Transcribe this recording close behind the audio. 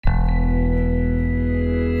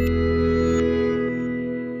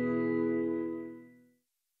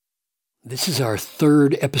This is our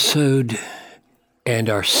third episode and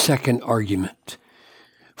our second argument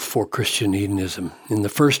for Christian hedonism. In the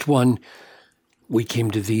first one, we came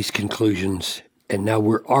to these conclusions, and now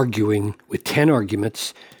we're arguing with 10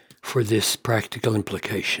 arguments for this practical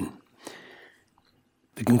implication.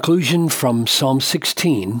 The conclusion from Psalm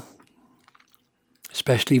 16,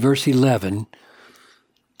 especially verse 11,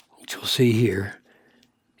 which we'll see here,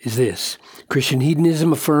 is this. Christian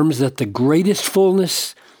hedonism affirms that the greatest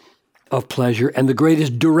fullness of pleasure and the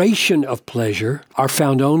greatest duration of pleasure are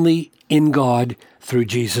found only in God through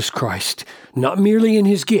Jesus Christ, not merely in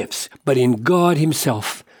his gifts, but in God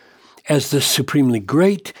himself as the supremely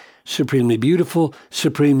great, supremely beautiful,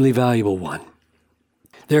 supremely valuable one.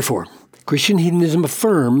 Therefore, Christian hedonism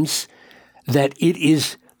affirms that it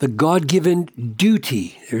is the God-given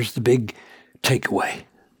duty, there's the big takeaway,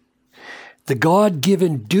 the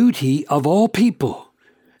God-given duty of all people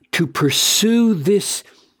to pursue this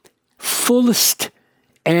fullest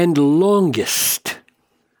and longest,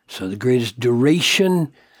 so the greatest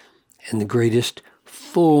duration and the greatest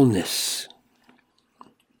fullness.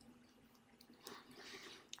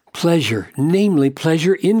 Pleasure, namely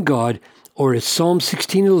pleasure in God, or as Psalm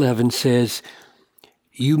 16:11 says,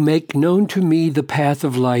 "You make known to me the path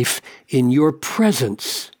of life. In your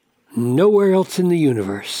presence, nowhere else in the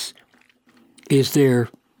universe, is there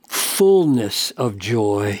fullness of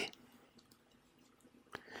joy.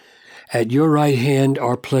 At your right hand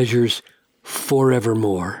are pleasures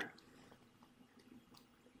forevermore."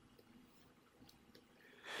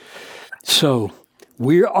 So,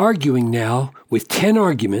 we're arguing now with 10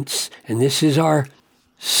 arguments, and this is our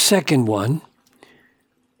second one,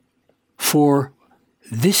 for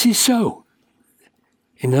this is so.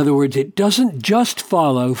 In other words, it doesn't just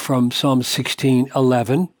follow from Psalm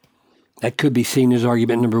 16:11. That could be seen as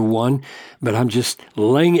argument number 1, but I'm just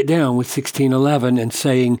laying it down with 16:11 and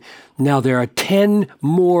saying, now there are 10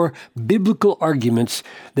 more biblical arguments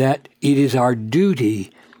that it is our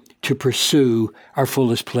duty to pursue our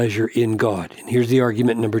fullest pleasure in God. And here's the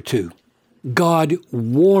argument number 2. God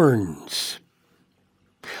warns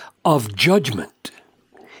of judgment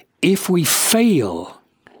if we fail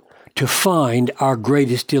to find our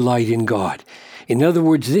greatest delight in God. In other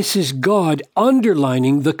words, this is God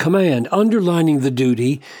underlining the command, underlining the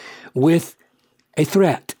duty with a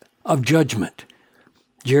threat of judgment.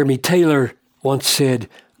 Jeremy Taylor once said,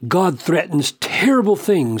 God threatens terrible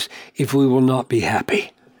things if we will not be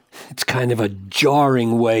happy. It's kind of a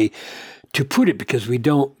jarring way to put it because we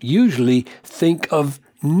don't usually think of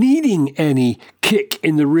needing any kick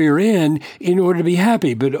in the rear end in order to be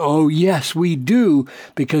happy. But oh yes, we do,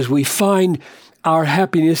 because we find our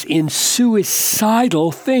happiness in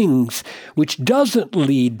suicidal things, which doesn't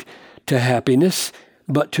lead to happiness,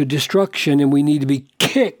 but to destruction. And we need to be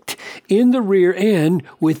kicked in the rear end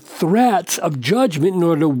with threats of judgment in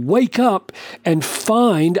order to wake up and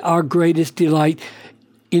find our greatest delight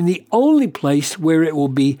in the only place where it will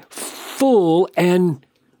be full and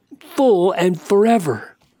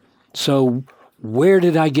forever. So where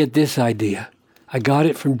did I get this idea? I got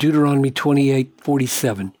it from Deuteronomy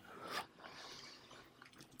 28:47.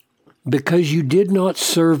 Because you did not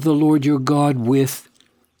serve the Lord your God with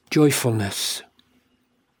joyfulness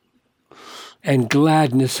and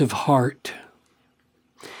gladness of heart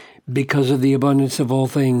because of the abundance of all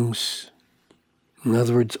things. In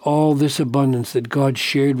other words, all this abundance that God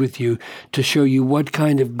shared with you to show you what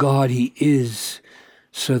kind of God he is,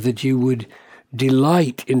 so that you would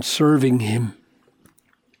delight in serving him.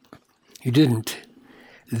 You didn't.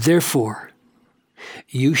 Therefore,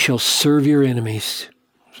 you shall serve your enemies.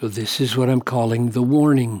 So this is what I'm calling the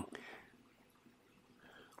warning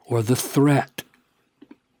or the threat.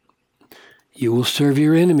 You will serve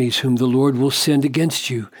your enemies whom the Lord will send against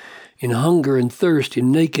you in hunger and thirst,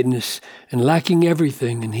 in nakedness and lacking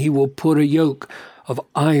everything, and he will put a yoke of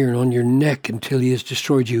iron on your neck until he has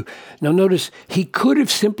destroyed you. Now notice, he could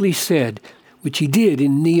have simply said, which he did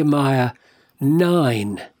in Nehemiah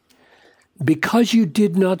 9, because you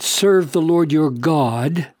did not serve the Lord your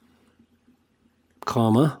God,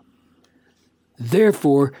 comma,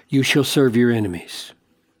 therefore you shall serve your enemies.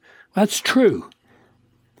 That's true.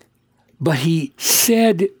 But he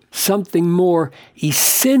said something more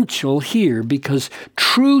essential here, because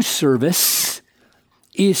true service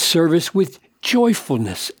is service with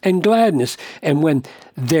joyfulness and gladness. And when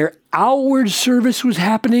their outward service was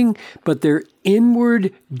happening, but their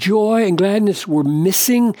inward joy and gladness were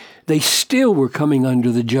missing, they still were coming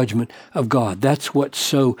under the judgment of God. That's what's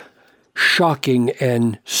so shocking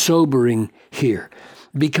and sobering here.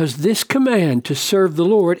 Because this command to serve the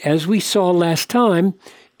Lord, as we saw last time,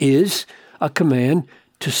 is a command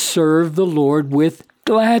to serve the Lord with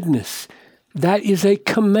gladness. That is a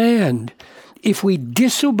command. If we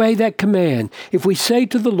disobey that command, if we say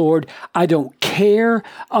to the Lord, I don't care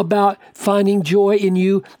about finding joy in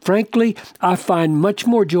you, frankly, I find much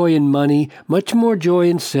more joy in money, much more joy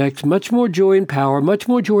in sex, much more joy in power, much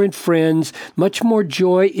more joy in friends, much more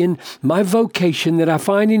joy in my vocation that I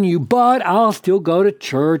find in you, but I'll still go to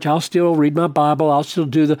church, I'll still read my Bible, I'll still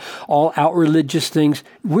do the all out religious things.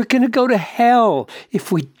 We're going to go to hell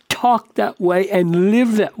if we talk that way and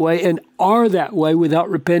live that way and are that way without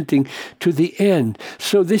repenting to the end.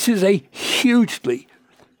 So this is a hugely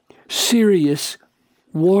serious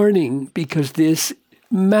warning because this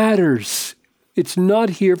matters. It's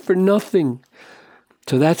not here for nothing.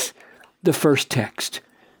 So that's the first text,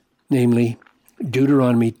 namely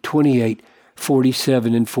Deuteronomy 28,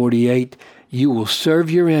 47 and 48. You will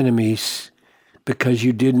serve your enemies because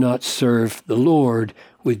you did not serve the Lord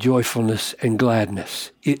with joyfulness and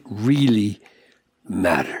gladness. It really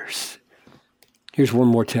matters. Here's one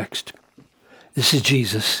more text. This is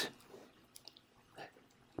Jesus.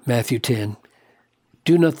 Matthew 10.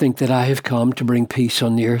 Do not think that I have come to bring peace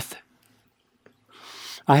on the earth.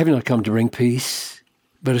 I have not come to bring peace,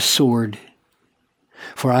 but a sword.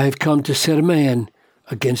 For I have come to set a man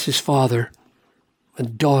against his father, a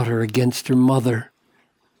daughter against her mother,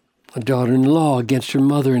 a daughter-in-law against her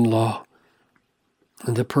mother-in-law.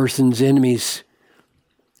 And the person's enemies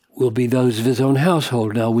will be those of his own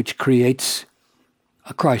household now, which creates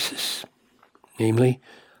a crisis. Namely,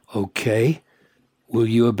 okay, will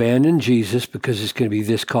you abandon Jesus because it's going to be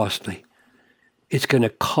this costly? It's going to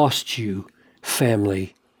cost you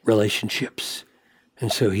family relationships.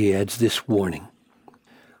 And so he adds this warning.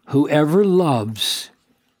 Whoever loves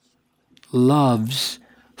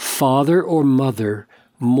father or mother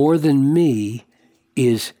more than me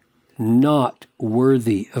is not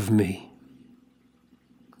worthy of me.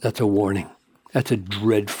 That's a warning. That's a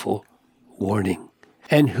dreadful warning.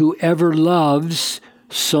 And whoever loves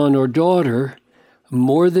son or daughter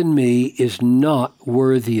more than me is not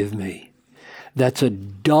worthy of me. That's a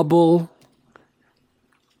double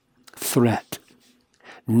threat.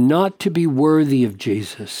 Not to be worthy of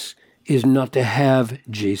Jesus is not to have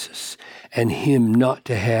Jesus, and him not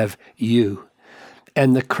to have you.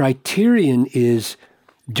 And the criterion is,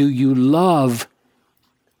 do you love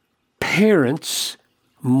parents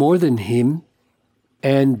more than him?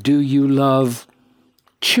 And do you love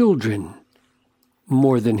children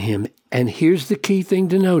more than him? And here's the key thing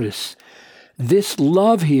to notice. This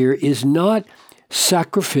love here is not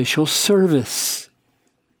sacrificial service.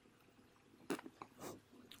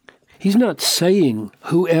 He's not saying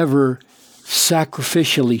whoever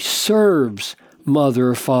sacrificially serves mother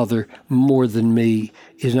or father more than me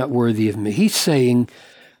is not worthy of me. He's saying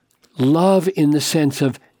love in the sense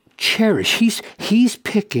of cherish. He's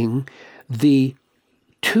picking the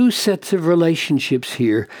two sets of relationships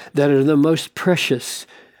here that are the most precious.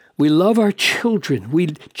 We love our children. We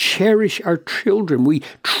cherish our children. We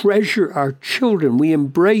treasure our children. We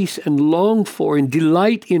embrace and long for and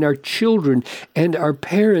delight in our children and our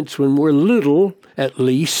parents when we're little, at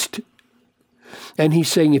least. And he's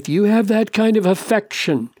saying, if you have that kind of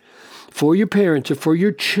affection for your parents or for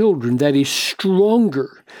your children that is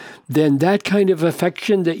stronger than that kind of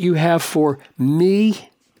affection that you have for me,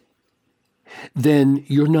 then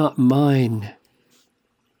you're not mine.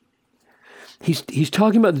 He's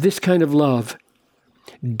talking about this kind of love.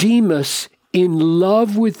 Demas, in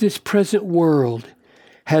love with this present world,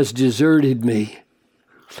 has deserted me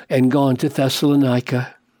and gone to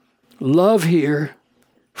Thessalonica. Love here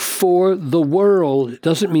for the world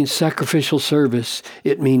doesn't mean sacrificial service.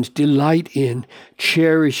 It means delight in,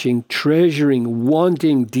 cherishing, treasuring,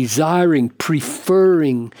 wanting, desiring,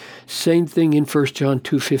 preferring. Same thing in 1 John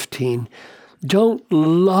 2:15. Don't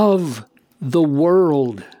love the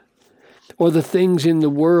world or the things in the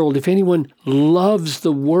world. If anyone loves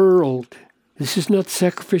the world, this is not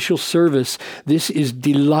sacrificial service. This is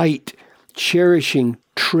delight, cherishing,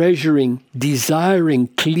 treasuring, desiring,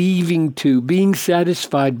 cleaving to, being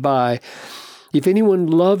satisfied by. If anyone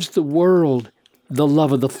loves the world, the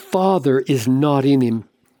love of the Father is not in him.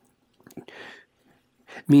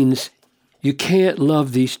 Means you can't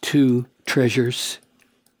love these two treasures.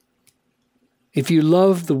 If you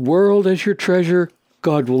love the world as your treasure,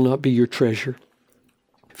 God will not be your treasure.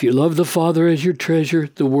 If you love the Father as your treasure,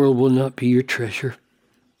 the world will not be your treasure.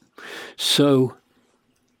 So,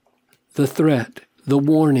 the threat, the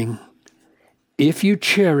warning, if you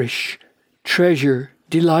cherish, treasure,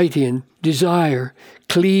 delight in, desire,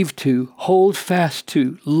 cleave to, hold fast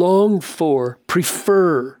to, long for,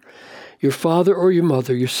 prefer your father or your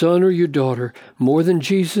mother, your son or your daughter more than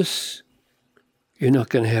Jesus, you're not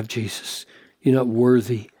going to have Jesus. You're not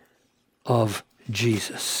worthy of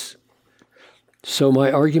Jesus. So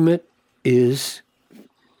my argument is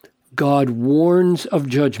God warns of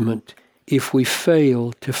judgment if we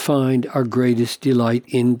fail to find our greatest delight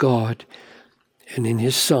in God and in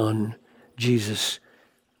his Son, Jesus,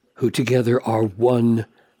 who together are one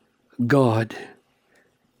God.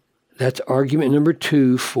 That's argument number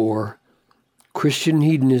 2 for Christian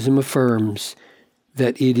hedonism affirms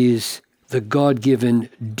that it is the God-given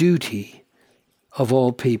duty of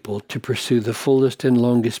all people to pursue the fullest and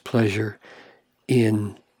longest pleasure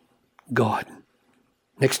in God.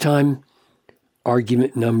 Next time,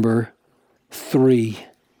 argument number 3,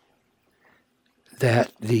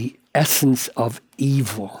 that the essence of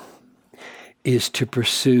evil is to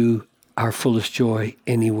pursue our fullest joy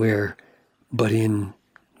anywhere but in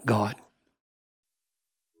God.